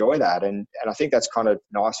can enjoy that. And I think that's kind of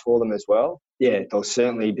nice for them as well. Yeah, there'll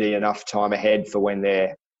certainly be enough time ahead for when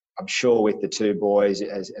they're, I'm sure, with the 2 boys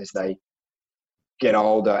as they get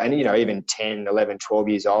older, and even 10, 11, 12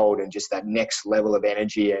 years old, and just that next level of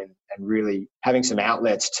energy and really having some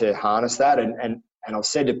outlets to harness that. And I've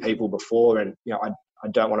said to people before, and I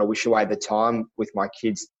don't want to wish away the time with my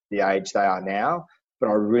kids the age they are now, but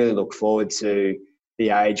I really look forward to the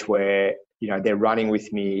age where they're running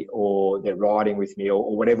with me, or they're riding with me,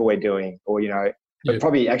 or whatever we're doing, or but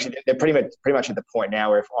probably actually they're pretty much at the point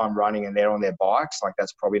now where if I'm running and they're on their bikes, like,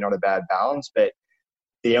 that's probably not a bad balance. But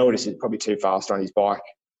the eldest is probably too fast on his bike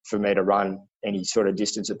for me to run any sort of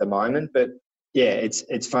distance at the moment. But yeah,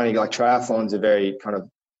 it's funny, like, triathlon's a very kind of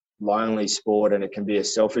lonely sport, and it can be a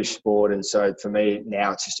selfish sport. And so for me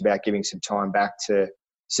now, it's just about giving some time back to,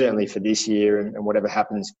 certainly for this year, and whatever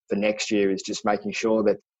happens for next year, is just making sure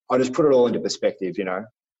that I just put it all into perspective, Yep.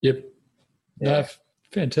 Yeah. No,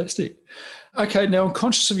 fantastic. Okay, now I'm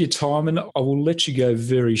conscious of your time, and I will let you go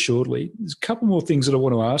very shortly. There's a couple more things that I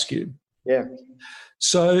want to ask you. Yeah.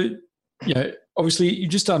 So, obviously you've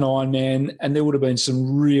just done Ironman, and there would have been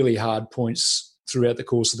some really hard points throughout the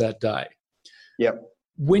course of that day. Yep.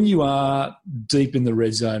 When you are deep in the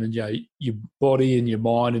red zone, and your body and your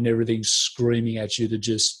mind and everything's screaming at you to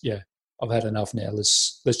just, I've had enough now.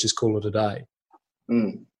 Let's just call it a day.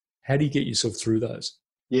 How do you get yourself through those?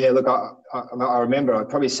 Yeah, look, I remember, I'd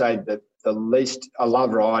probably say that I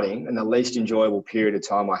love riding, and the least enjoyable period of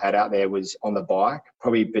time I had out there was on the bike,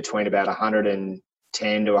 probably between about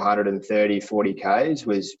 110 to 130, 40 Ks,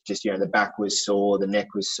 was just, the back was sore, the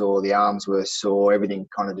neck was sore, the arms were sore, everything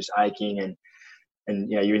kind of just aching. And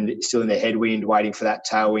you're still in the headwind, waiting for that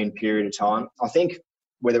tailwind period of time. I think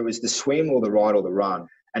whether it was the swim or the ride or the run,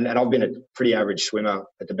 and I've been a pretty average swimmer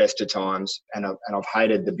at the best of times, and I've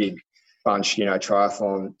hated the big bunch,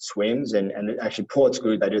 triathlon swims, and actually Port's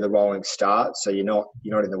good. They do the rolling start, so you're not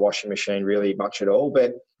in the washing machine really much at all.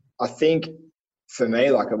 But I think for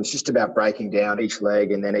me, like, it was just about breaking down each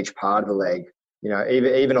leg and then each part of the leg.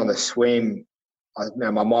 Even on the swim,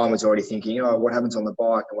 my mind was already thinking, what happens on the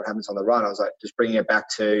bike and what happens on the run? I was like, just bringing it back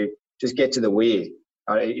to just get to the weir.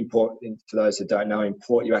 Important for those that don't know, in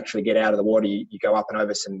Port, you actually get out of the water, you go up and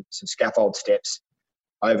over some scaffold steps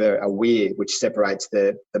over a weir, which separates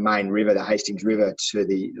the main river, the Hastings River, to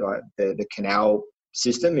the canal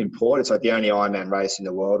system in Port. It's like the only Ironman race in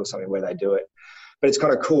the world or something where they do it. But it's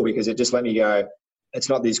kind of cool because it just let me go, it's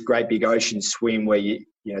not this great big ocean swim where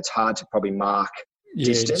it's hard to probably mark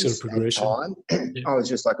distance sort of progression. And time. I was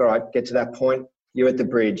just like, all right, get to that point. You're at the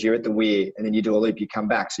bridge, you're at the weir, and then you do a loop, you come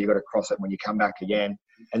back. So you've got to cross it when you come back again.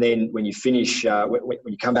 And then when you finish, when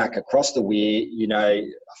you come back across the weir, I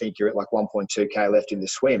think you're at like 1.2K left in the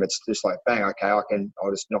swim. It's just like, bang, okay,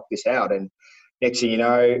 I'll just knock this out. And next thing you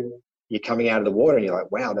know, you're coming out of the water and you're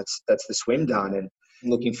like, wow, that's the swim done. And I'm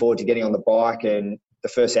looking forward to getting on the bike, and the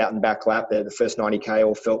first out and back lap, the first 90K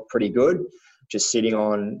all felt pretty good. Just sitting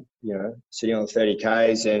on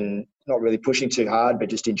 30Ks and not really pushing too hard, but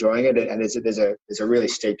just enjoying it. And there's a really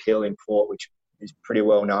steep hill in Port, which is pretty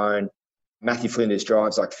well known. Matthew Flinders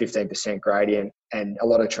drives like 15% gradient, and a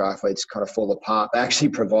lot of triathletes kind of fall apart. They actually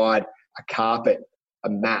provide a carpet, a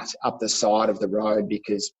mat up the side of the road,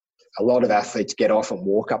 because a lot of athletes get off and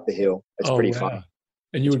walk up the hill. It's pretty fun.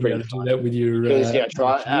 And you would be able to do that with your.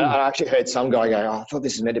 I actually heard some guy go, "Oh, I thought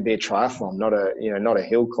this is meant to be a triathlon, not a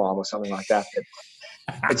hill climb or something like that."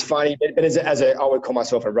 But it's funny, but I would call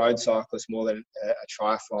myself a road cyclist more than a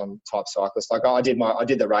triathlon type cyclist. Like I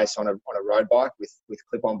did the race on a road bike with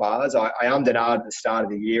clip-on bars. I ummed and ahed at the start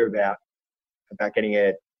of the year about getting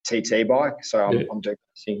a TT bike. So I'm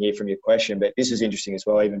digressing here from your question, but this is interesting as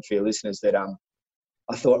well, even for your listeners, that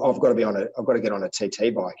I thought, I've got to get on a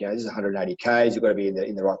TT bike. This is 180 Ks. You've got to be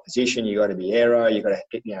in the right position. You've got to be aero. You've got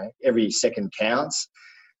to get, every second counts.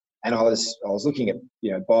 And I was looking at,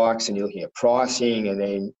 bikes, and you're looking at pricing, and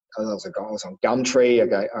then I was on Gumtree. I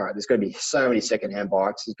go, all right, there's got to be so many secondhand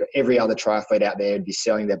bikes. There's got every other triathlete out there would be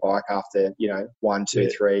selling their bike after, 1, 2,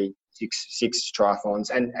 3, 6 triathlons.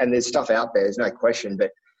 And there's stuff out there. There's no question.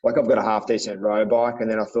 But like, I've got a half decent road bike. And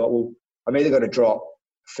then I thought, well, I'm either got to drop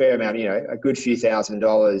a fair amount, a good few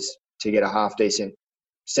 $1,000s to get a half decent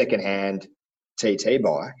secondhand TT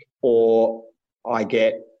bike, or I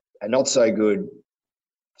get a not so good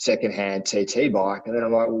secondhand TT bike. And then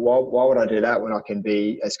I'm like, well, why would I do that when I can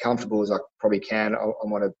be as comfortable as I probably can?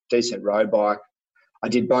 I'm on a decent road bike. I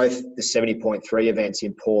did both the 70.3 events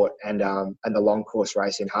in Port and the long course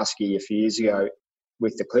race in Husky a few years ago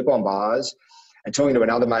with the clip-on bars. And talking to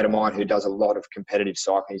another mate of mine who does a lot of competitive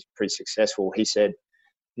cycling, he's pretty successful. He said,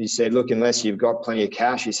 look, unless you've got plenty of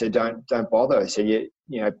cash, he said, don't bother. He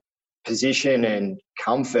said, position and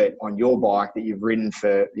comfort on your bike that you've ridden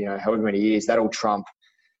for, however many years, that'll trump,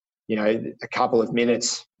 a couple of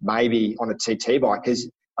minutes maybe on a TT bike. Because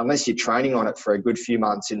unless you're training on it for a good few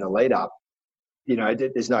months in the lead up,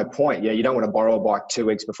 there's no point. You don't want to borrow a bike 2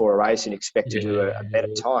 weeks before a race and expect to do a better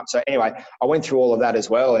time. So anyway, I went through all of that as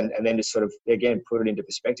well, and then just sort of, again, put it into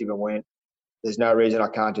perspective and went, there's no reason I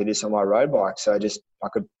can't do this on my road bike. So I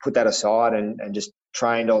could put that aside and just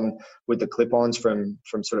trained on with the clip-ons from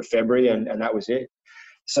sort of February, and that was it.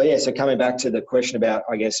 So so coming back to the question about,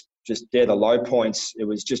 I guess, just the low points, it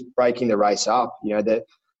was just breaking the race up.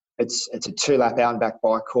 It's a 2-lap out and back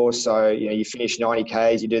bike course. So, you finish 90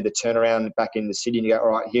 Ks, you do the turnaround back in the city, and you go, all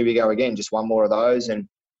right, here we go again, just one more of those. And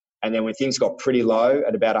then when things got pretty low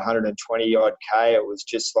at about 120 odd K, it was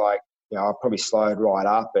just like, I probably slowed right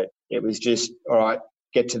up, but it was just, all right,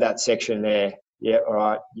 get to that section there. Yeah, all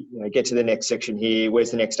right, get to the next section here.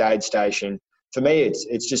 Where's the next aid station? For me,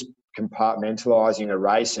 it's just compartmentalising a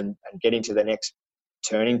race and getting to the next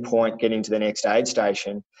turning point, getting to the next aid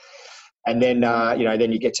station. And then,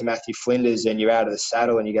 then you get to Matthew Flinders and you're out of the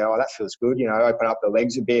saddle and you go, oh, that feels good. Open up the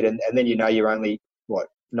legs a bit. And then, you're only,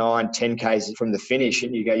 9, 10 Ks from the finish.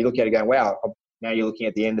 And you look at it going, wow, now you're looking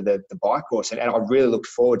at the end of the bike course. And I really looked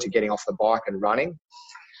forward to getting off the bike and running.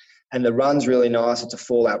 And the run's really nice. It's a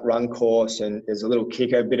fallout run course, and there's a little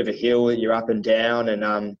kicker, a bit of a hill that you're up and down.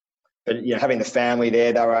 And, but, having the family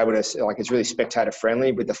there, they were able to, it's really spectator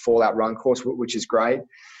friendly with the fallout run course, which is great.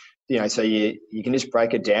 So you can just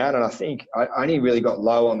break it down. And I think I only really got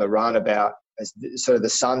low on the run about as sort of the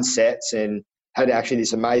sun sets, and had actually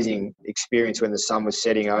this amazing experience when the sun was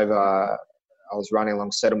setting over. I was running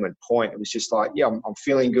along Settlement Point. It was just like, I'm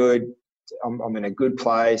feeling good. I'm in a good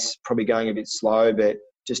place, probably going a bit slow, but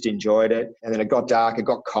just enjoyed it. And then it got dark, it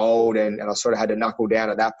got cold, and I sort of had to knuckle down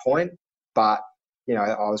at that point. But,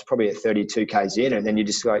 I was probably at 32 Ks in, and then you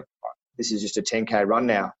just go, this is just a 10K run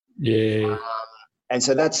now. Yeah. And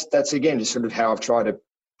so that's again, just sort of how I've tried to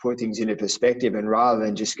put things into perspective, and rather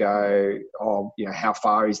than just go, how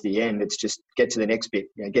far is the end? It's just get to the next bit,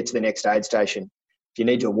 get to the next aid station. If you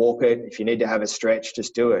need to walk it, if you need to have a stretch,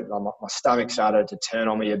 just do it. My stomach started to turn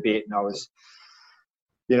on me a bit, and I was,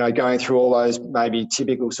 going through all those maybe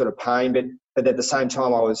typical sort of pain, but at the same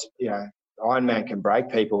time I was, Ironman can break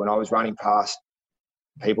people, and I was running past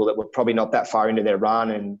people that were probably not that far into their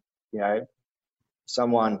run, and,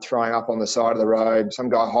 someone throwing up on the side of the road, some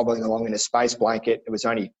guy hobbling along in a space blanket. It was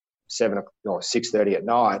only 7 or 6:30 at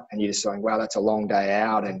night, and you're just going, wow, that's a long day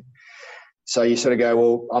out. And so you sort of go,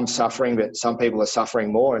 well, I'm suffering, but some people are suffering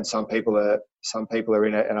more, and some people are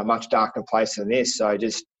in a much darker place than this. So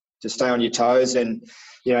just stay on your toes and,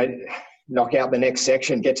 knock out the next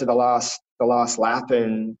section, get to the last lap,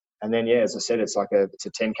 and then, as I said, it's a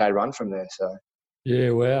 10K run from there. So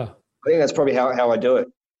yeah, wow. I think that's probably how I do it.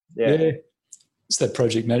 Yeah. It's that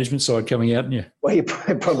project management side coming out in you. Well, you're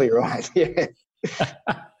probably right. Yeah.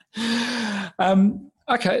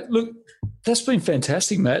 Okay, look, that's been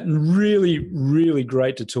fantastic, Matt, and really, really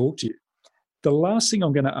great to talk to you. The last thing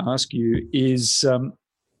I'm going to ask you is,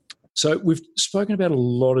 so we've spoken about a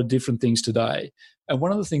lot of different things today, and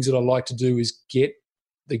one of the things that I like to do is get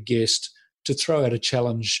the guest to throw out a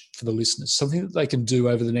challenge for the listeners, something that they can do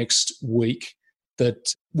over the next week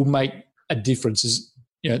that will make a difference. Is,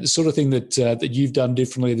 the sort of thing that that you've done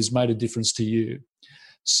differently that's made a difference to you.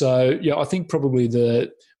 So, I think probably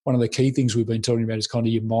one of the key things we've been talking about is kind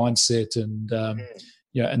of your mindset and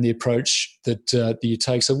and the approach that you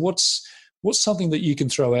take. So, what's something that you can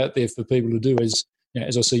throw out there for people to do?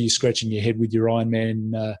 As I see you scratching your head with your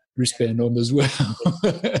Ironman wristband on as well.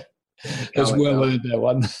 As well earned that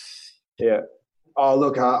one. Yeah. Oh,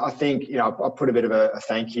 look, I think, I put a bit of a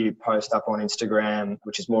thank you post up on Instagram,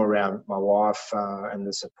 which is more around my wife and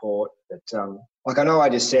the support. But I know I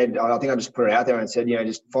just said, I think I just put it out there and said,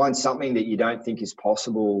 just find something that you don't think is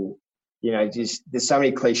possible. Just there's so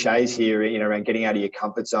many cliches here, around getting out of your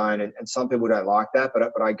comfort zone. And some people don't like that.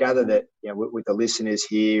 But I gather that, with the listeners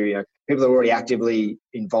here, people are already actively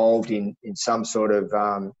involved in some sort of,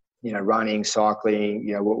 running, cycling,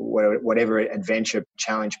 whatever adventure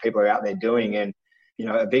challenge people are out there doing. And,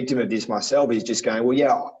 a victim of this myself is just going, well,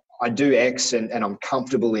 yeah, I do X and I'm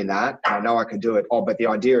comfortable in that. I know I could do it. Oh, but the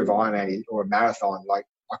idea of Ironman or a marathon, like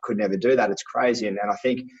I could never do that. It's crazy. And I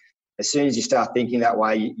think as soon as you start thinking that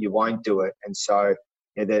way, you won't do it. And so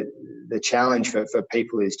the challenge for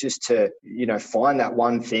people is just to, find that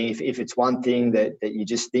one thing. If it's one thing that you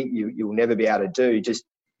just think you'll never be able to do, just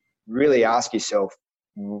really ask yourself,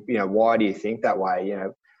 why do you think that way?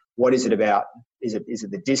 What is it about? Is it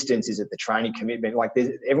the distance? Is it the training commitment? Like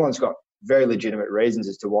everyone's got very legitimate reasons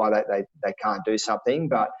as to why they can't do something,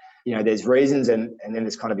 but there's reasons and then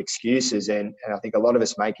there's kind of excuses. And I think a lot of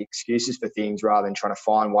us make excuses for things rather than trying to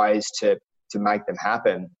find ways to make them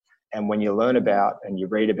happen. And when you learn about and you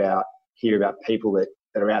read about, hear about people that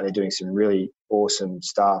are out there doing some really awesome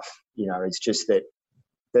stuff, it's just that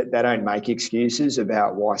they don't make excuses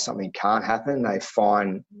about why something can't happen. They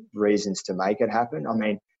find reasons to make it happen. I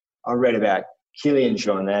mean, I read about Kilian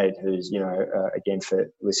Jornet, who's, again, for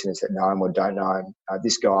listeners that know him or don't know him,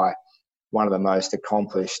 this guy, one of the most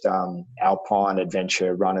accomplished alpine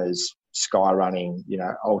adventure runners, sky running,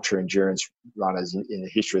 ultra endurance runners in the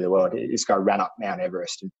history of the world. This guy ran up Mount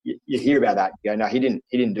Everest. And you hear about that. You go, no, he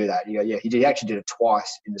didn't do that. You go, yeah, he actually did it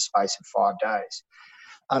twice in the space of 5 days.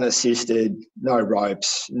 Unassisted, no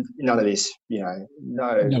ropes, none of this, no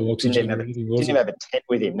oxygen. Didn't even have a tent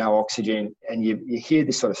with him, no oxygen. And you hear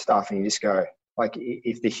this sort of stuff and you just go, like,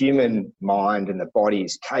 if the human mind and the body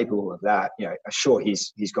is capable of that, sure,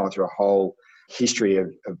 he's gone through a whole history of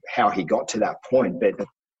how he got to that point. But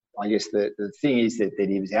I guess the thing is that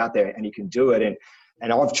he was out there and he can do it.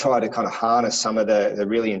 And I've tried to kind of harness some of the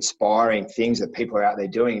really inspiring things that people are out there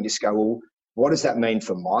doing and just go, well, what does that mean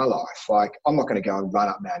for my life? Like, I'm not going to go and run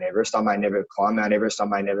up Mount Everest. I may never climb Mount Everest. I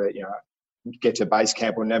may never, get to base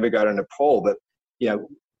camp or never go to Nepal. But,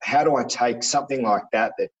 how do I take something like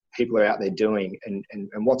that people are out there doing and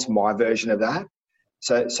what's my version of that?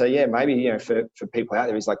 So yeah, maybe, for people out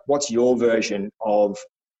there, it's like, what's your version of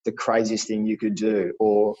the craziest thing you could do?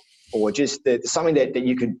 Or just something that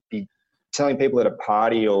you could be telling people at a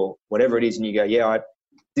party or whatever it is. And you go, yeah,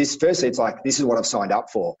 firstly, it's like, this is what I've signed up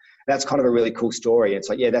for. That's kind of a really cool story. It's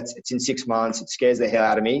like, yeah, it's in 6 months. It scares the hell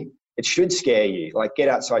out of me. It should scare you. Like, get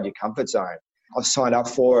outside your comfort zone. I've signed up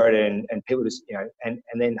for it, and people just, and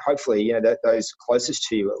then hopefully, those closest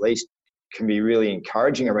to you at least can be really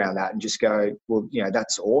encouraging around that and just go, well,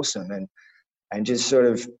 that's awesome. And just sort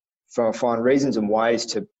of find reasons and ways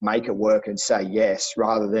to make it work and say yes,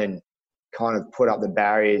 rather than kind of put up the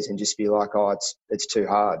barriers and just be like, oh, it's too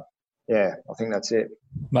hard. Yeah, I think that's it.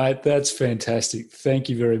 Mate, that's fantastic. Thank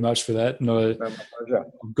you very much for that. And my pleasure.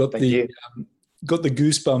 I've got got the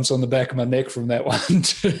goosebumps on the back of my neck from that one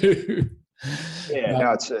too. Yeah,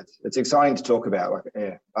 no, it's exciting to talk about. Like,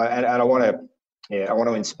 yeah, and I want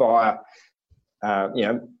to inspire,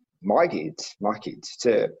 my kids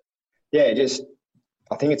to,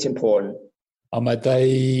 I think it's important. Oh, mate,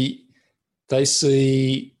 they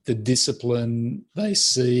see the discipline. They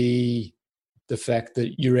see the fact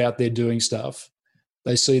that you're out there doing stuff.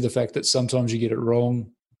 They see the fact that sometimes you get it wrong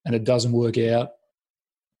and it doesn't work out.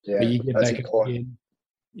 Yeah, but you get that's back important. Again.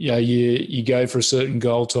 You go for a certain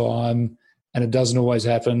goal time and it doesn't always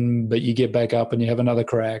happen, but you get back up and you have another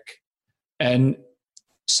crack. And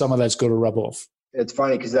some of that's got to rub off. It's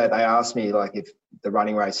funny because they ask me, like, if the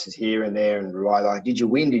running race is here and there and like, did you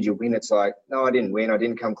win? It's like, no, I didn't win. I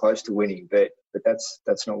didn't come close to winning. But but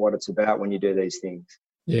that's not what it's about when you do these things.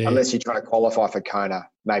 Yeah. Unless you're trying to qualify for Kona,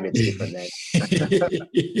 maybe it's different then.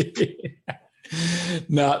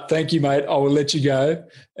 No, thank you, mate. I will let you go.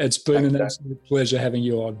 It's been an absolute pleasure having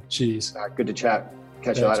you on. Cheers. Good to chat.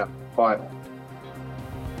 Catch you later. Bye.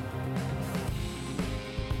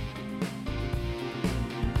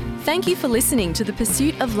 Thank you for listening to The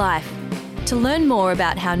Pursuit of Life. To learn more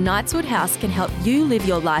about how Knightswood House can help you live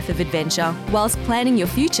your life of adventure whilst planning your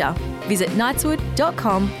future, visit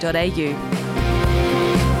knightswood.com.au.